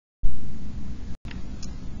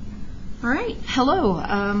All right, hello.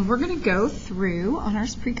 We're going to go through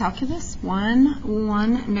Honors Pre-Calculus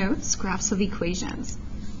 1 notes, graphs of equations.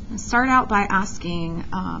 I'll start out by asking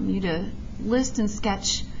you to list and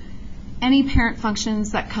sketch any parent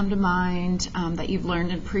functions that come to mind that you've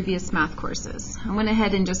learned in previous math courses. I went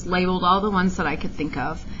ahead and just labeled all the ones that I could think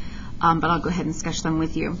of, but I'll go ahead and sketch them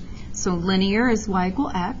with you. So linear is y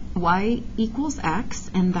equals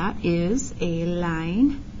x, and that is a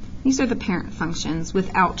line. These are the parent functions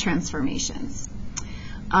without transformations.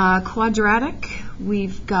 Quadratic,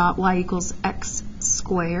 we've got y equals x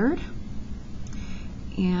squared,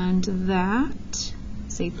 and that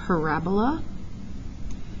is a parabola.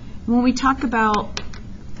 When we talk about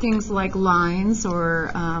things like lines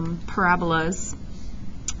or parabolas,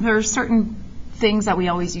 there are certain things that we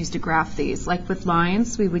always use to graph these. Like with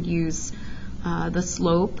lines, we would use the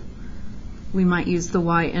slope. We might use the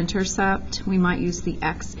y-intercept. We might use the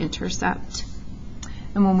x-intercept.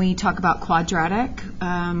 And when we talk about quadratic,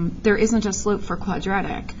 there isn't a slope for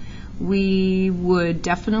quadratic. We would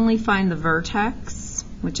definitely find the vertex,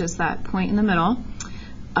 which is that point in the middle.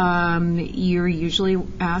 You're usually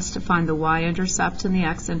asked to find the y-intercept and the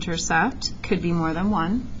x-intercept. Could be more than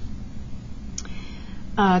one.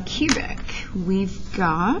 Cubic, we've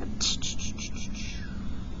got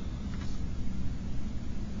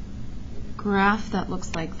graph that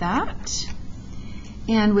looks like that.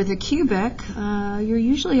 And with a cubic, you're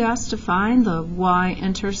usually asked to find the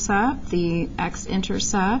y-intercept, the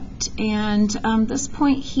x-intercept, and this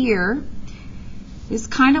point here is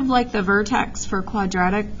kind of like the vertex for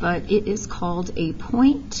quadratic, but it is called a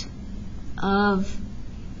point of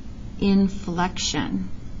inflection.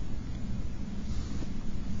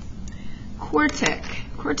 Quartic.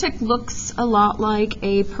 Quartic looks a lot like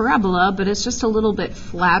a parabola, but it's just a little bit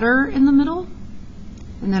flatter in the middle,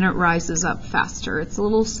 and then it rises up faster. It's a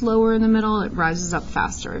little slower in the middle, it rises up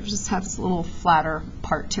faster. It just has a little flatter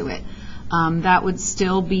part to it. That would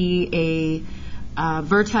still be a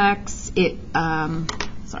vertex. It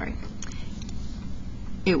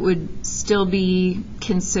would still be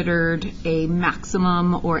considered a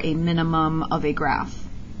maximum or a minimum of a graph.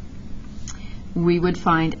 We would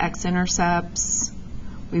find x-intercepts,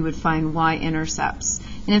 we would find y-intercepts.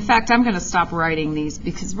 And in fact, I'm going to stop writing these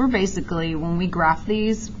because we're basically, when we graph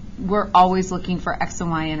these, we're always looking for x and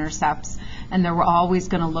y-intercepts, and then we're always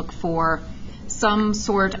going to look for some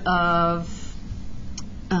sort of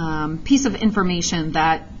piece of information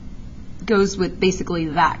that goes with basically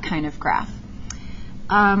that kind of graph.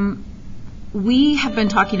 We have been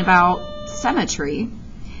talking about symmetry,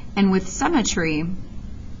 and with symmetry,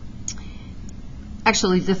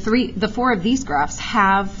 actually, the four of these graphs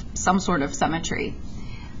have some sort of symmetry.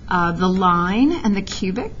 The line and the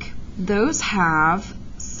cubic, those have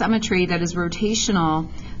symmetry that is rotational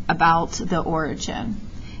about the origin.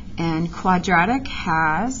 And quadratic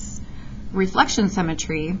has reflection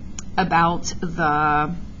symmetry about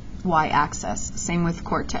the y-axis. Same with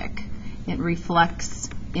quartic. It reflects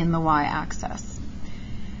in the y-axis.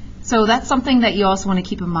 So that's something that you also want to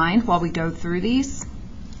keep in mind while we go through these.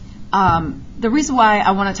 The reason why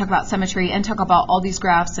I want to talk about symmetry and talk about all these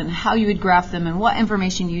graphs and how you would graph them and what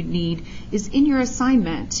information you'd need is in your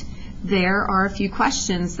assignment. There are a few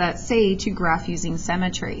questions that say to graph using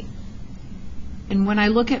symmetry. And when I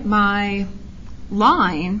look at my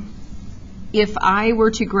line, if I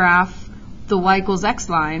were to graph the y equals x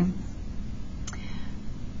line,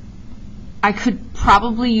 I could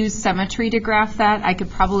probably use symmetry to graph that. I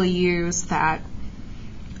could probably use that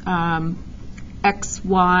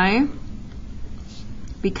xy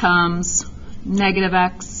becomes negative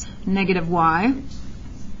x, negative y.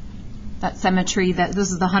 That symmetry, that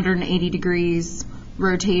this is the 180 degrees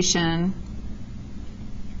rotation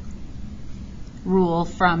rule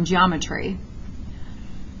from geometry.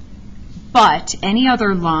 But any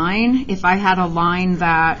other line, if I had a line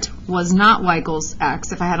that was not y equals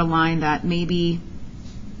x, if I had a line that maybe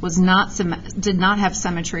did not have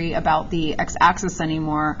symmetry about the x-axis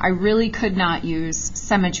anymore, I really could not use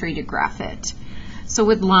symmetry to graph it. So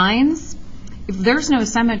with lines, if there's no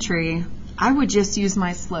symmetry, I would just use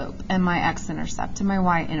my slope and my x-intercept and my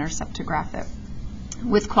y-intercept to graph it.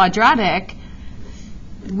 With quadratic,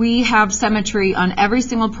 we have symmetry on every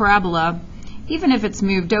single parabola, even if it's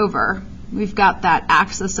moved over. We've got that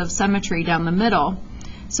axis of symmetry down the middle.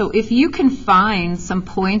 So if you can find some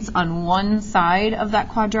points on one side of that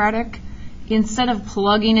quadratic, instead of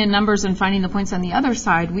plugging in numbers and finding the points on the other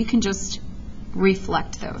side, we can just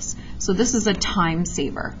reflect those. So this is a time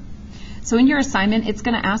saver. So in your assignment, it's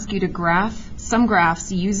going to ask you to graph some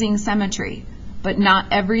graphs using symmetry, but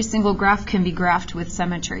not every single graph can be graphed with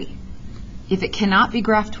symmetry. If it cannot be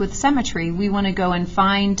graphed with symmetry, we want to go and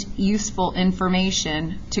find useful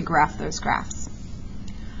information to graph those graphs.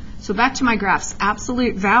 So back to my graphs.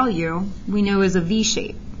 Absolute value we know is a V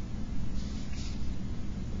shape.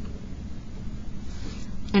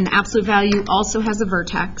 And absolute value also has a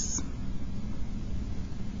vertex.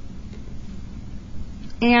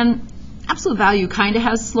 And absolute value kind of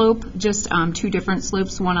has slope, just two different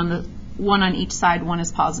slopes, one on each side. One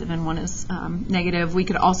is positive and one is negative. We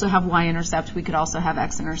could also have y-intercept. We could also have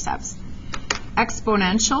x-intercepts.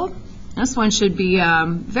 Exponential. This one should be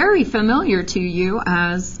very familiar to you,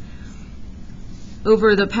 as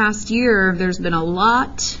over the past year there's been a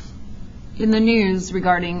lot in the news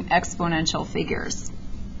regarding exponential figures.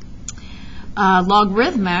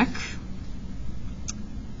 Logarithmic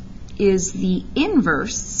is the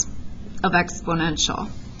inverse of exponential.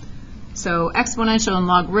 So exponential and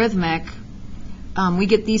logarithmic, we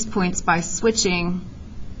get these points by switching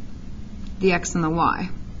the x and the y.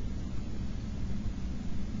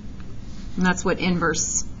 And that's what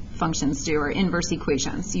inverse functions do, or inverse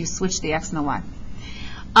equations. You switch the x and the y.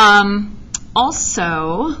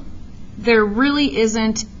 Also, there really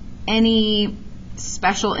isn't any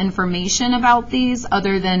special information about these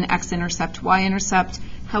other than x-intercept, y-intercept.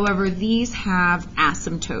 However, these have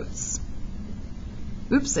asymptotes.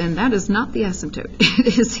 Oops, and that is not the asymptote.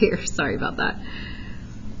 It is here. Sorry about that.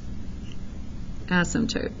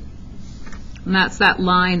 Asymptote. And that's that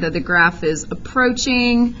line that the graph is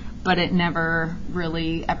approaching, but it never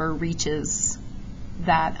really ever reaches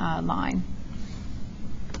that line.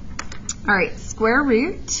 All right, square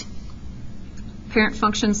root. Parent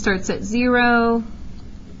function starts at 0,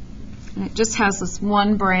 and it just has this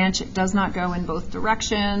one branch. It does not go in both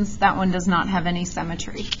directions. That one does not have any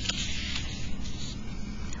symmetry.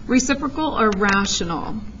 Reciprocal or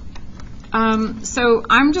rational? So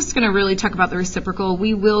I'm just going to really talk about the reciprocal.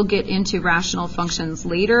 We will get into rational functions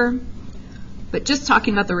later, but just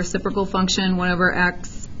talking about the reciprocal function, 1 over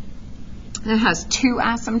x, it has two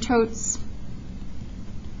asymptotes,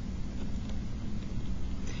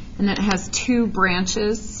 and it has two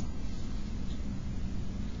branches.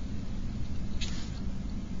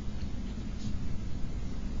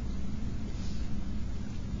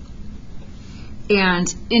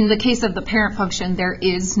 And in the case of the parent function, there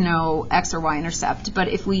is no x or y intercept. But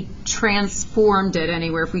if we transformed it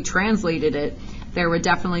anywhere, if we translated it, there would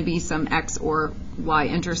definitely be some x or y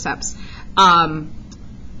intercepts.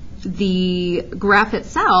 The graph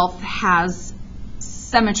itself has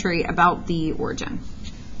symmetry about the origin.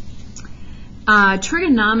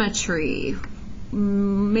 Trigonometry.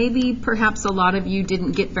 Maybe perhaps a lot of you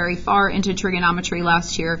didn't get very far into trigonometry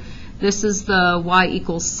last year. This is the y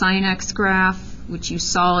equals sine x graph, which you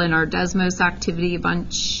saw in our Desmos activity a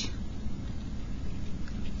bunch.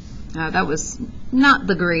 That was not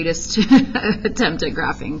the greatest attempt at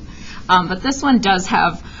graphing. But this one does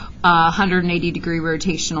have 180-degree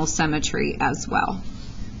rotational symmetry as well.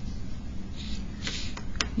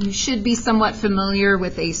 You should be somewhat familiar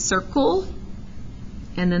with a circle,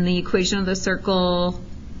 and then the equation of the circle.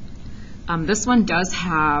 This one does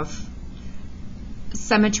have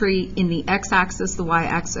symmetry in the x-axis, the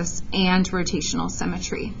y-axis, and rotational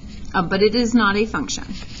symmetry. But it is not a function.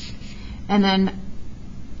 And then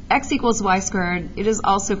x equals y squared, it is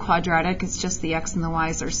also quadratic. It's just the x and the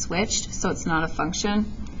y's are switched, so it's not a function.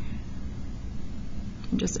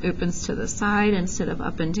 It just opens to the side instead of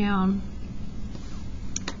up and down.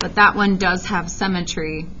 But that one does have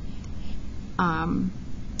symmetry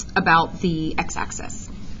about the x-axis.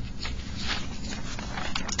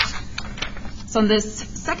 So on this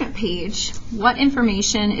second page, what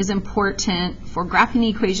information is important for graphing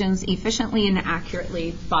equations efficiently and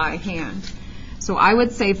accurately by hand? So I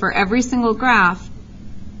would say for every single graph,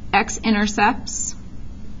 x-intercepts,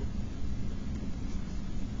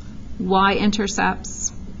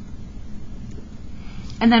 y-intercepts,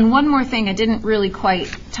 and then one more thing I didn't really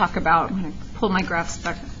quite talk about. I'm going to pull my graphs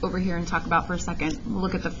back over here and talk about for a second. We'll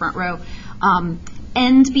look at the front row.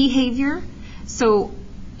 End behavior. So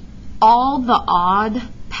all the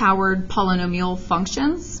odd-powered polynomial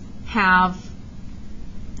functions have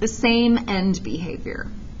the same end behavior.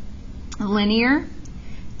 Linear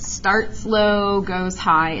starts low, goes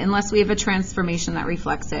high, unless we have a transformation that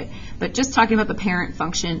reflects it. But just talking about the parent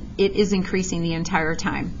function, it is increasing the entire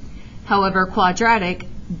time. However, quadratic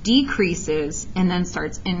decreases and then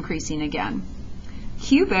starts increasing again.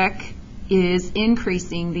 Cubic is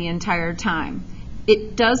increasing the entire time.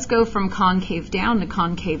 It does go from concave down to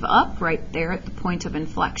concave up right there at the point of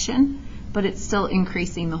inflection, but it's still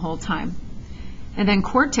increasing the whole time. And then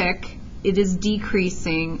quartic, it is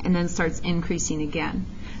decreasing and then starts increasing again.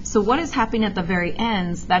 So what is happening at the very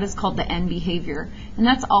ends, that is called the end behavior. And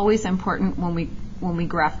that's always important when we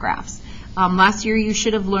graph graphs. Last year you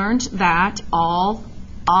should have learned that all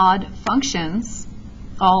odd functions,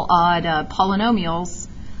 all odd polynomials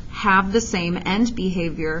have the same end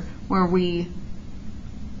behavior, where we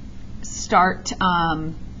start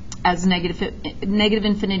as negative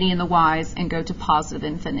infinity in the y's and go to positive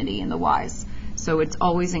infinity in the y's. So it's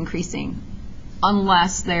always increasing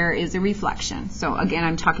unless there is a reflection. So again,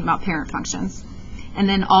 I'm talking about parent functions. And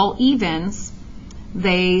then all evens,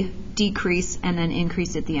 they decrease and then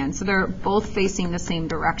increase at the end. So they're both facing the same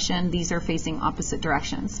direction. These are facing opposite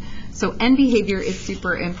directions. So end behavior is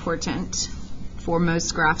super important for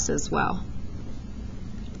most graphs as well.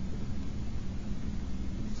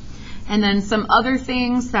 And then some other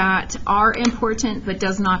things that are important but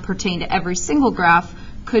does not pertain to every single graph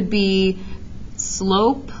could be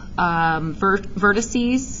slope,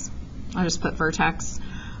 vertices, I'll just put vertex,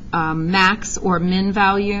 max or min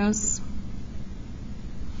values,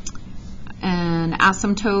 and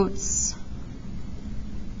asymptotes.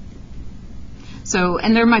 So,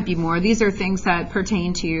 and there might be more. These are things that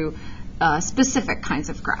pertain to specific kinds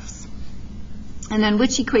of graphs. And then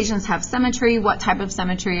which equations have symmetry, what type of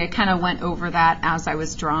symmetry. I kind of went over that as I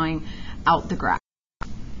was drawing out the graph.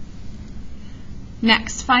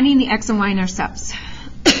 Next, finding the x and y intercepts.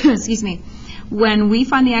 Excuse me. When we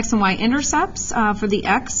find the x and y intercepts for the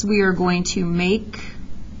x, we are going to make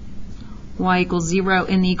y equals 0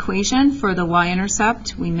 in the equation. For the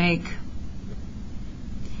y-intercept, we make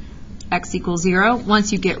x equals 0.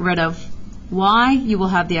 Once you get rid of y, you will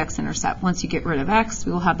have the x-intercept. Once you get rid of x,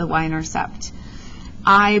 we will have the y-intercept.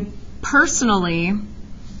 I personally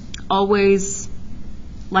always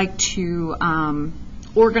like to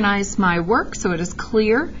organize my work so it is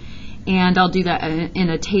clear, and I'll do that in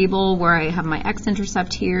a table where I have my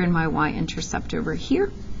x-intercept here and my y-intercept over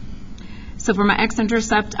here. So for my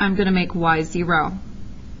x-intercept, I'm going to make y 0.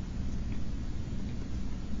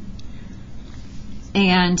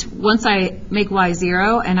 And once I make y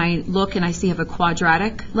 0 and I look and I see I have a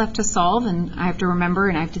quadratic left to solve, and I have to remember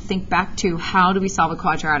and I have to think back to how do we solve a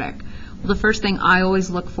quadratic. Well, the first thing I always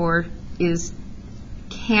look for is,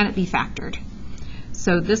 can it be factored?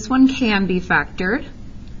 So this one can be factored.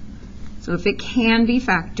 So if it can be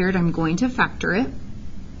factored, I'm going to factor it.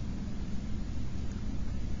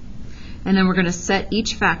 And then we're going to set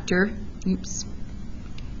each factor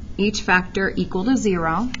equal to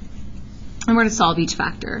 0. And we're going to solve each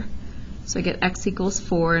factor. So I get x equals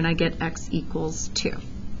 4 and I get x equals 2.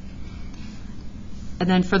 And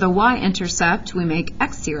then for the y-intercept, we make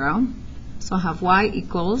x 0. So I'll have y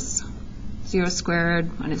equals 0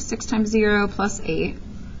 squared minus 6 times 0 plus 8.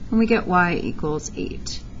 And we get y equals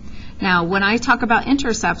 8. Now, when I talk about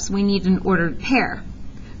intercepts, we need an ordered pair.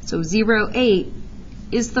 So 0, 8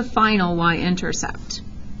 is the final y-intercept.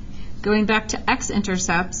 Going back to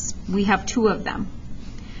x-intercepts, we have 2 of them.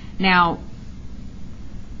 Now,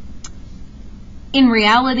 in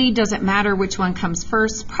reality, does it matter which one comes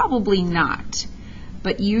first? Probably not.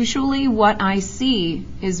 But usually what I see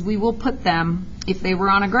is we will put them, if they were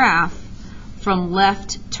on a graph, from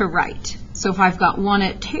left to right. So if I've got one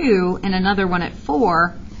at 2 and another one at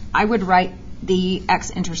 4, I would write the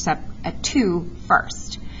x-intercept at 2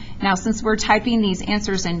 first. Now, since we're typing these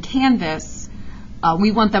answers in Canvas,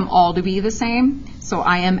 we want them all to be the same. So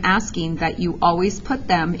I am asking that you always put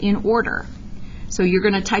them in order. So you're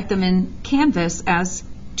going to type them in Canvas as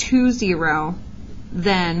 2, 0,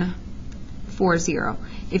 then 4, 0.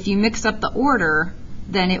 If you mix up the order,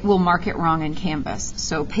 then it will mark it wrong in Canvas.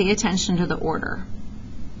 So pay attention to the order.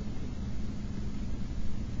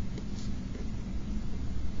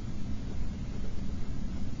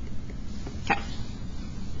 Okay.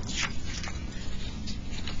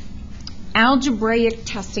 Algebraic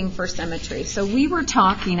testing for symmetry. So we were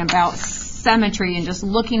talking about symmetry and just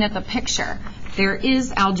looking at the picture. There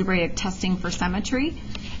is algebraic testing for symmetry,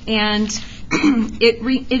 and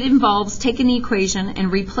it involves taking the equation and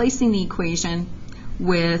replacing the equation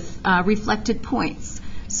with reflected points.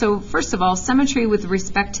 So first of all, symmetry with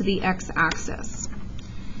respect to the x-axis.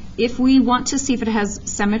 If we want to see if it has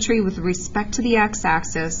symmetry with respect to the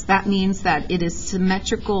x-axis, that means that it is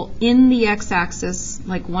symmetrical in the x-axis,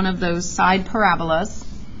 like one of those side parabolas.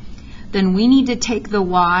 Then we need to take the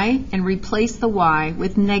y and replace the y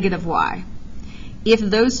with negative y. If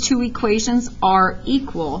those two equations are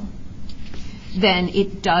equal, then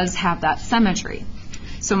it does have that symmetry.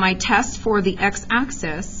 So my test for the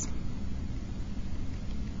x-axis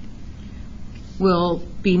will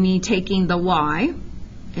be me taking the y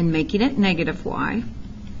and making it negative y.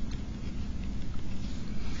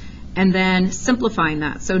 and then simplifying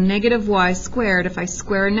that. So negative y squared, if I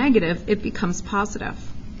square a negative, it becomes positive.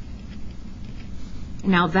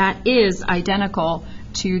 Now that is identical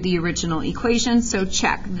to the original equation, so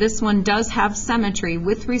check. This one does have symmetry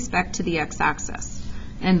with respect to the x-axis.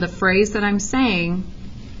 And the phrase that I'm saying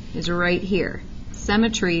is right here.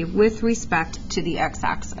 Symmetry with respect to the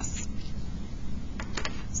x-axis.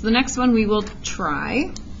 So the next one we will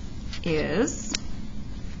try is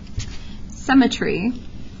symmetry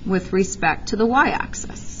with respect to the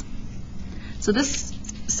y-axis. So this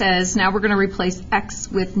says now we're going to replace x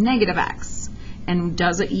with negative x. And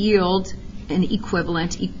does it yield an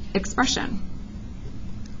equivalent expression?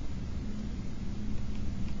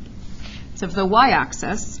 So for the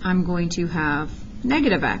y-axis, I'm going to have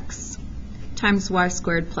negative x times y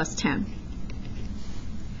squared plus 10.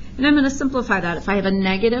 And I'm going to simplify that. If I have a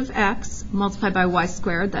negative x multiplied by y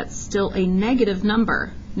squared, that's still a negative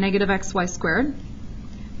number, negative xy squared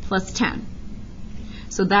plus 10.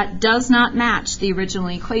 So that does not match the original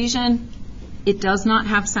equation. It does not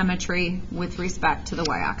have symmetry with respect to the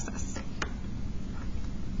y-axis.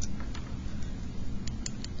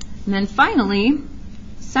 And then finally,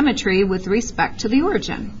 symmetry with respect to the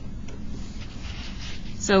origin.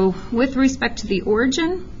 So with respect to the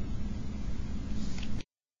origin,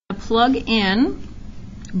 I'm going to plug in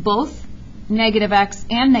both negative x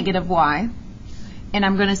and negative y, and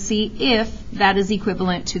I'm going to see if that is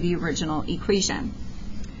equivalent to the original equation.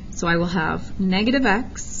 So I will have negative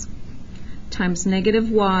x times negative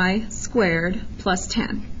y squared plus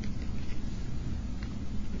 10.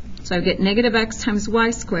 So I get negative x times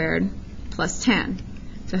y squared plus 10.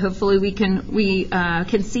 So hopefully we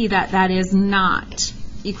can see that that is not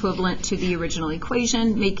equivalent to the original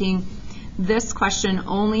equation, making this question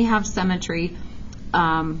only have symmetry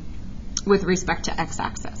with respect to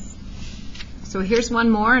x-axis. So here's one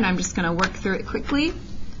more, and I'm just going to work through it quickly.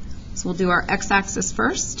 So we'll do our x-axis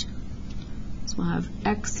first. So we'll have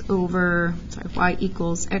y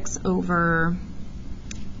equals x over,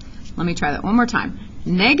 let me try that one more time.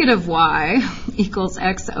 Negative y equals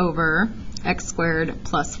x over x squared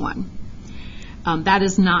plus 1. That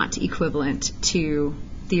is not equivalent to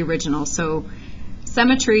the original. So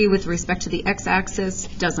symmetry with respect to the x-axis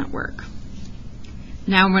doesn't work.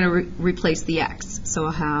 Now I'm going to replace the x. So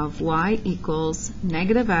I'll have y equals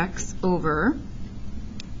negative x over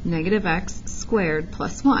negative x squared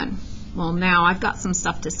plus 1. Well, now I've got some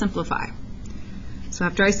stuff to simplify. So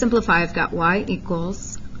after I simplify, I've got y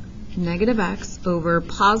equals negative x over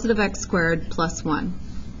positive x squared plus 1.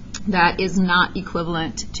 That is not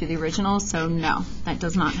equivalent to the original, so no, that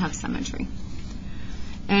does not have symmetry.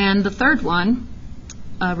 And the third one,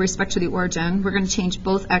 respect to the origin, we're going to change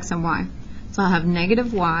both x and y. So I'll have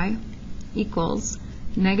negative y equals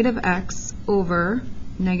negative x over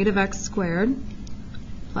negative x squared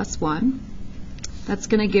plus 1. That's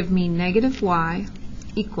going to give me negative y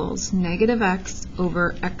equals negative x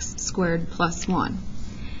over x squared plus 1.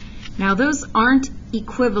 Now those aren't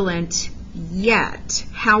equivalent yet.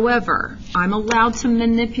 However, I'm allowed to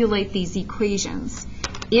manipulate these equations.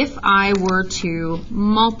 If I were to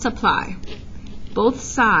multiply both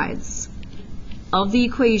sides of the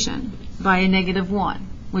equation by a negative 1,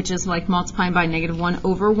 which is like multiplying by negative 1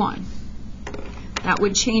 over 1, that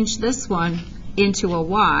would change this one into a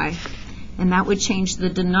y, and that would change the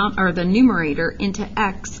numerator into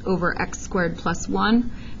x over x squared plus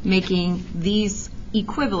 1, making these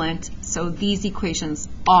equivalent. So these equations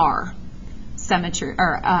are symmetry,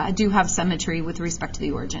 or do have symmetry with respect to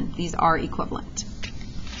the origin. These are equivalent.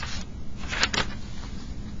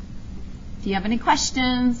 If you have any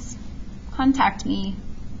questions, contact me.